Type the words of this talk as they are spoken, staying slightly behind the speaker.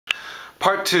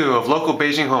Part 2 of Local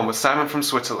Beijing Home with Simon from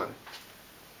Switzerland.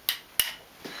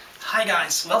 Hi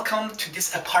guys, welcome to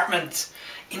this apartment.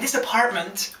 In this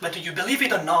apartment, whether you believe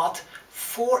it or not,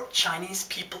 4 Chinese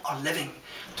people are living.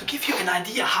 To give you an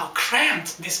idea how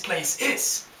cramped this place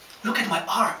is, look at my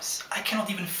arms. I cannot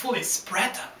even fully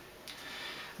spread them.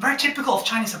 Very typical of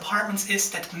Chinese apartments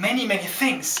is that many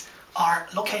things are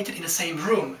located in the same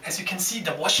room. As you can see,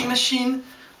 the washing machine,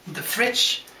 the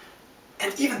fridge,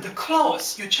 and even the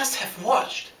clothes you just have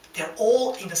washed, they're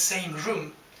all in the same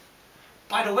room.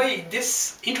 By the way,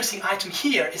 this interesting item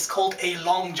here is called a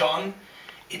long john.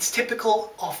 It's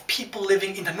typical of people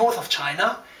living in the north of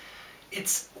China.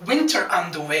 It's winter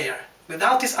underwear.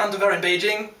 Without this underwear in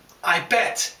Beijing, I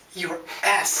bet your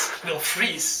ass will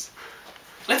freeze.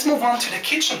 Let's move on to the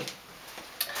kitchen.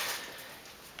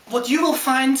 What you will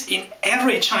find in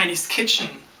every Chinese kitchen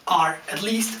are at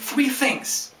least 3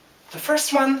 things. The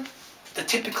first one, the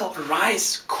typical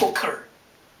rice cooker.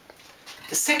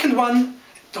 The second one,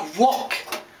 the wok.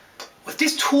 With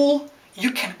this tool,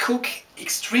 you can cook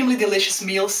extremely delicious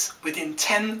meals within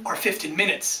 10 or 15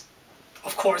 minutes.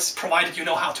 Of course, provided you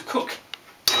know how to cook.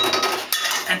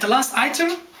 And the last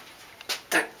item,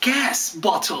 the gas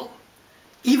bottle.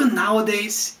 Even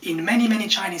nowadays, in many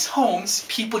Chinese homes,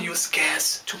 people use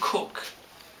gas to cook.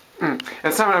 And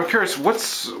Simon, I'm curious,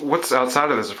 what's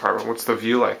outside of this apartment? What's the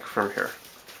view like from here?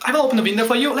 I will open the window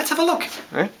for you. Let's have a look.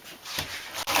 Okay.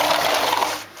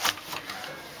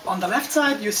 On the left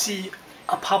side you see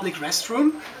a public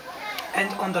restroom, and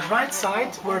on the right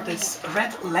side where this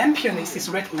red lampion is, this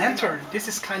red lantern, this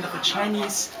is kind of a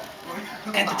Chinese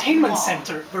entertainment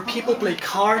center where people play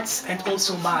cards and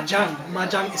also mahjong.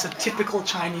 Mahjong is a typical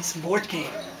Chinese board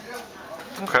game.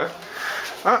 Okay.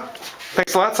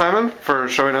 Thanks a lot, Simon, for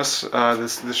showing us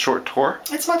this short tour.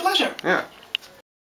 It's my pleasure. Yeah.